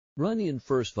Iranian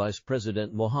First Vice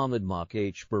President Mohammad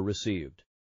MarkZ received.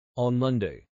 On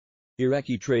Monday,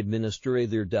 Iraqi Trade Minister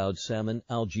Adir Daud Salman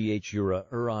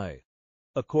al-Ghura,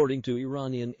 according to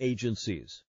Iranian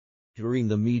agencies. During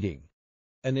the meeting,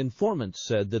 an informant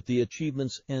said that the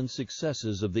achievements and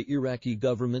successes of the Iraqi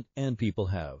government and people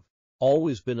have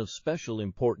always been of special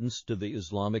importance to the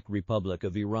Islamic Republic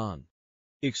of Iran,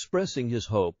 expressing his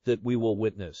hope that we will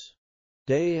witness,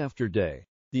 day after day,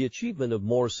 the achievement of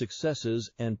more successes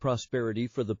and prosperity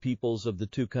for the peoples of the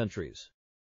two countries.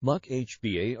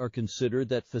 MarkZ are considered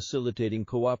that facilitating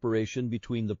cooperation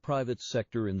between the private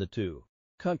sector in the two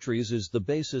countries is the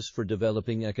basis for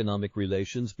developing economic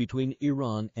relations between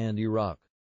Iran and Iraq,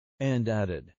 and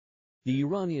added, the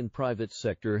Iranian private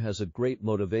sector has a great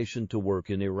motivation to work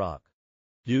in Iraq.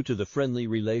 Due to the friendly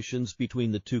relations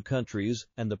between the two countries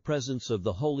and the presence of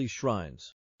the holy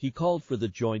shrines, he called for the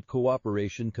Joint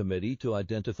Cooperation Committee to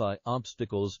identify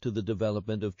obstacles to the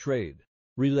development of trade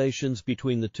relations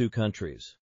between the two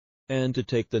countries, and to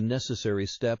take the necessary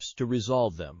steps to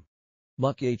resolve them.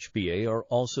 MarkZ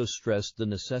also stressed the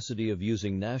necessity of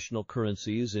using national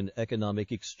currencies in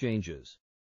economic exchanges,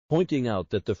 pointing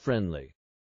out that the friendly,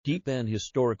 deep and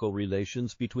historical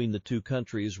relations between the two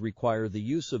countries require the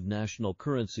use of national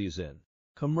currencies in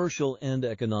commercial and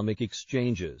economic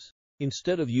exchanges,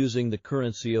 instead of using the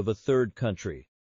currency of a third country.